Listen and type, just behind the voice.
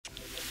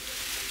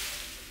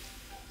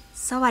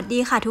สวัสดี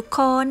ค่ะทุกค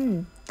น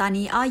ตอน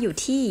นี้อ้ออยู่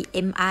ที่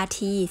MRT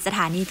สถ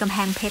านีกำแพ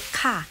งเพชร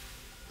ค่ะ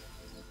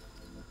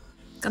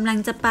กำลัง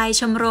จะไป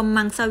ชมรม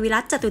มังสวิรั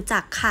ติจตุจั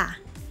กรค่ะ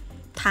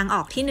ทางอ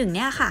อกที่1เ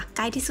นี่ยค่ะ ใก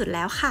ล้ที่สุดแ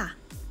ล้วค่ะ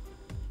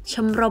ช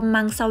มรม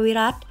มังสวิ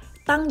รัติ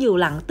ตั้งอยู่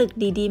หลังตึก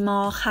ดีมอ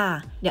ค่ะ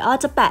เดี๋ยวอ้อ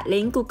จะแปะลิ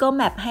งก์ Google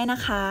Map ให้นะ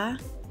คะ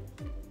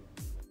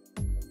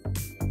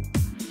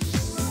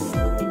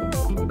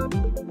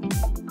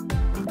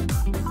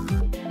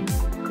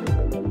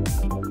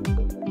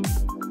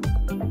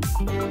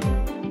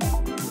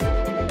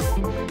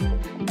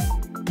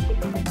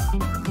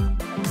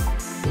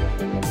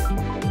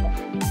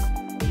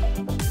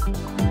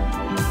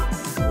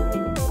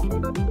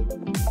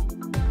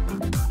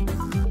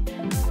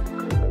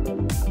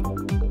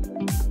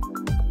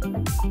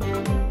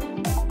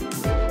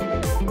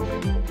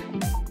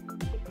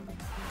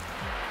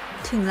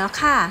ถึงแล้ว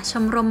ค่ะช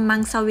มรมมั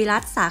งสวิรั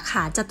ติสาข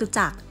าจตุ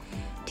จักร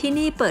ที่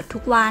นี่เปิดทุ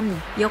กวัน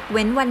ยกเ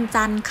ว้นวัน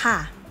จันทร์ค่ะ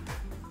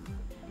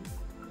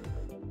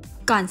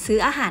ก่อนซื้อ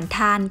อาหารท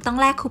านต้อง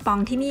แลกคูปอง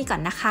ที่นี่ก่อ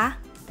นนะคะ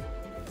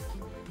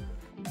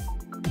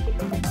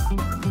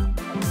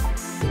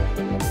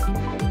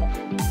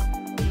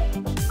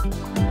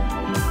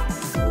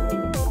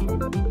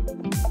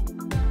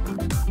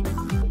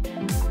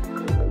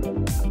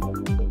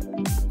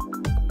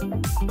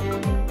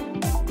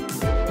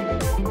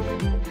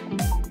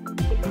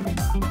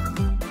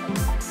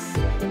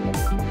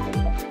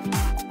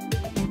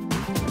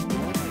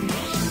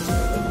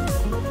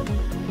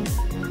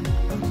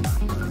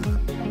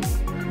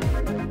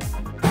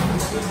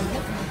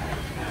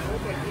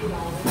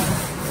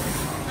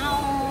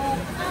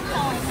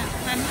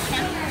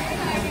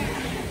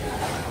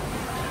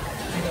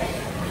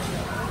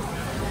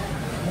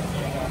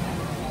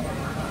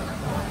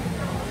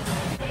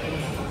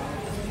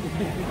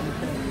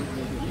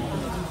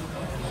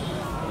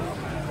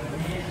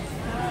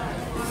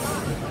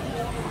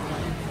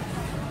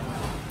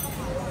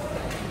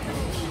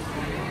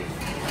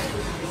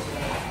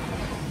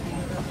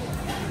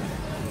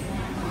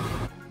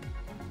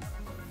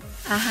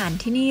อาหาร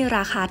ที่นี่ร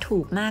าคาถู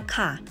กมาก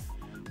ค่ะ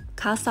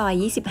ข้าวซอย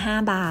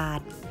25 บา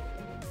ท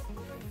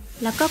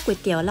แล้วก็ก๋วย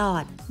เตี๋ยวหลอ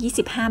ด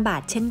25 บา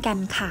ทเช่นกัน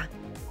ค่ะ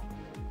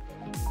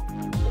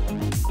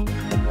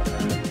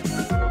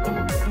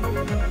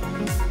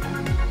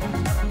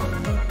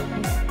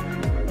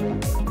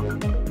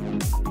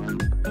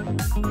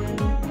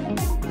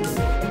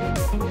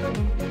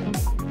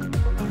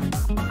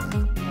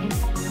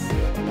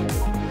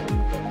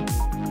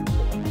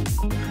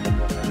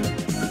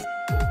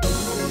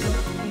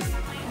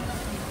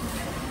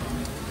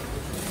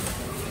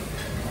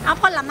เอา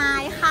ผลไม้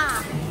ค่ะ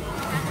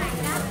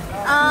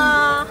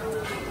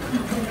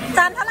จ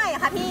านเท่าไหร่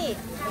คะพี่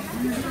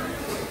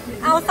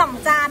เอา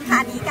2 จานค่ะ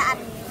อันนี้กับอัน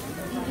นี้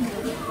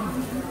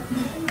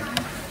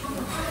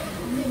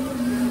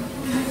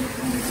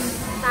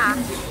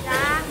จ้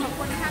าขอบ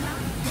คุณค่ะ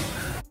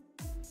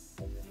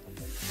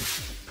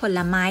ผล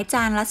ไม้จ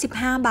านละ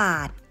15 บา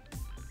ท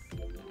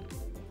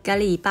กะ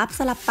หรี่ปั๊บซ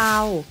าลาเปา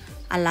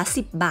อันละ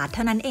10 บาทเ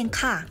ท่านั้นเอง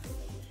ค่ะ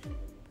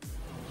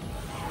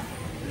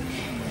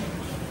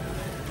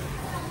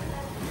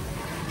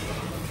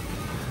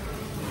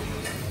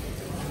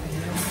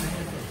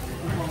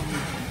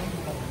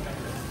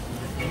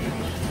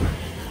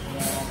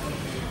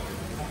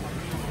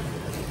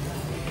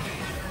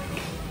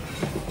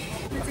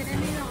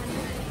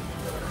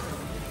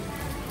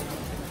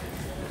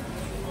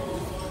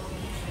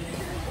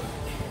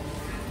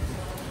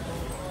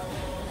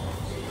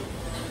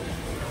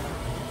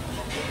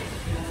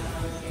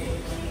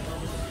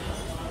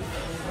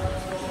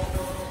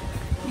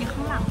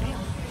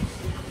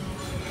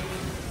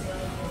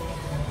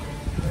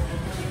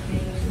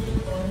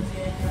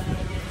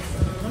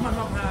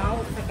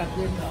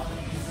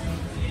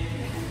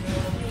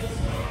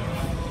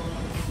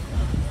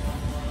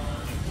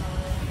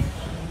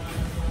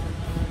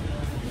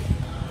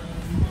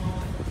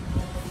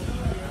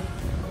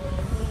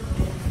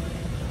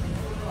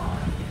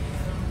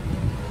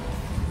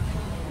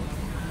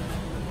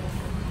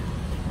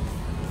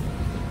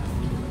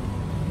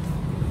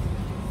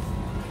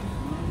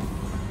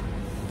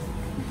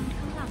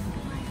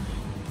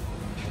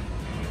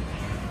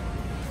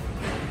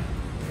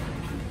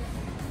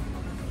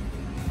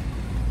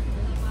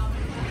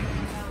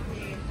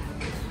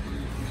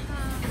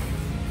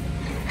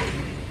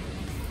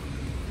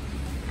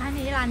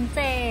ร้านเจ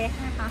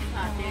นะคะ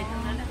เจทั้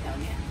งนั้นแถว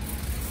เนี้ย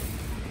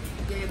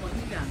เจหมด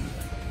ทุกอย่าง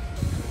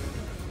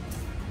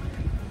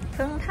เ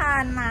พิ่งทา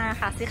นมา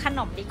ค่ะซื้อขน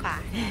มดีกว่า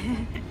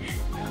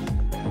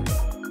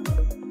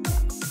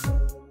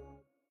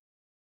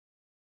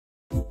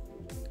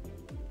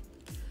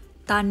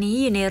ตอนนี้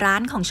อยู่ในร้า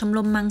นของชมร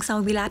มมังส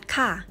วิรัติ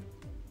ค่ะ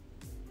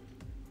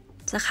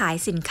จะขาย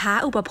สินค้า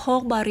อุปโภค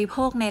บริโภ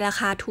คในรา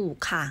คาถูก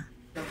ค่ะ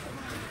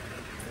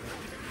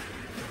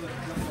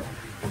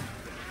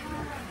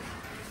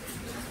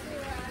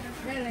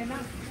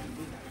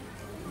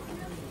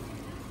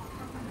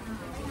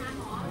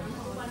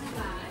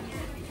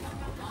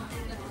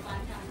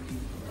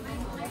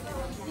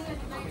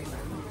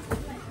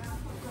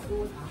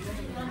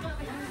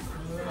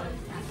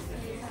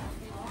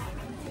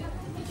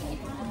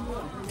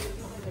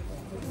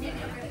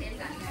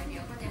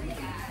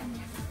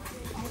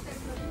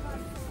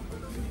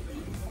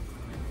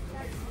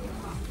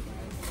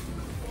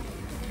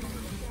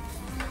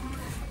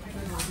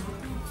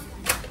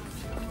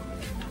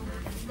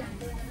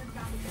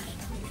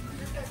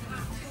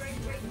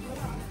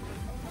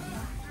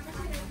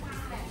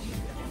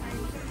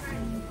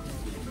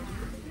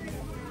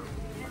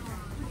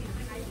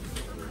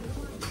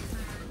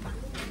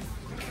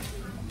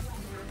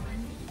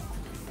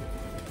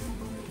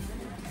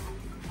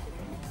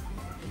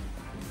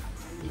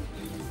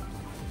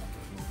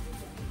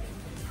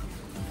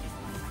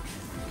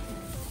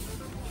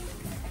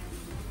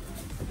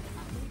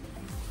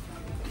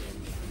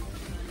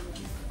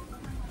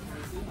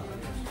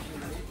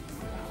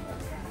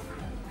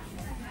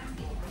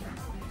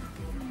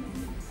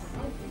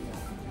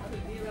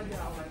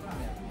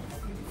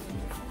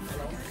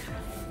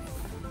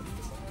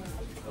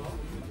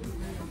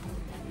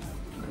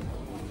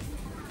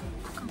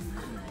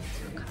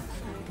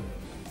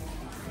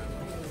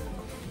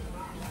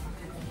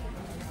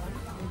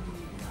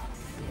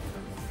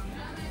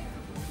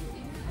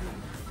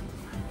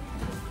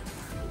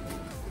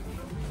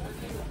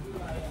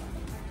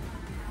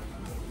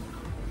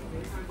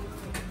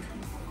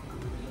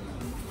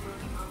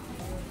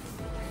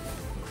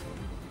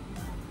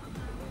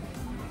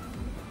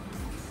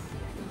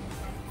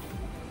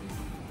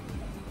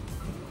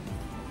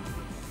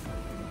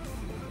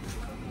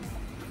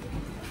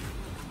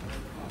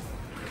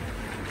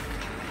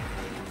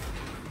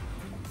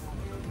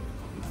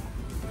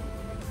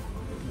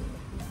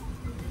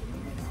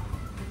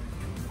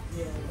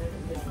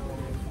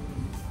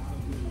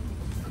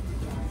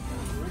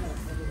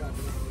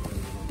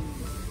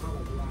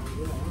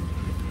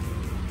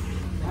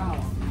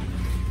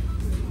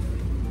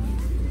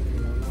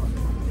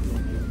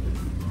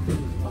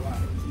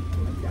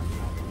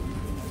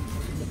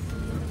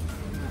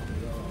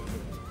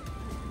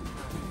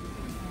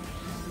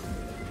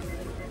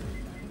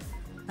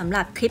สำห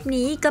รับคลิป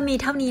นี้ก็มี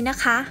เท่านี้นะ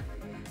คะ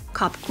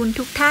ขอบคุณ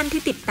ทุกท่าน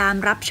ที่ติดตาม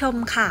รับชม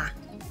ค่ะ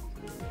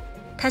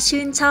ถ้า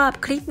ชื่นชอบ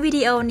คลิปวิ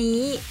ดีโอ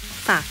นี้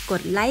ฝากก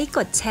ดไลค์ก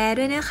ดแชร์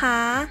ด้วยนะคะ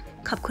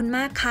ขอบคุณม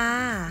ากค่ะ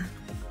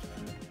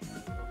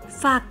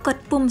ฝากกด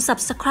ปุ่ม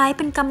Subscribe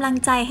เป็นกำลัง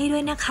ใจให้ด้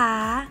วยนะคะ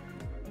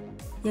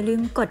อย่าลื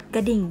มกดกร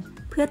ะดิ่ง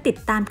เพื่อติด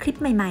ตามคลิป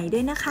ใหม่ๆด้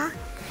วยนะคะ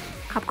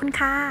ขอบคุณ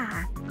ค่ะ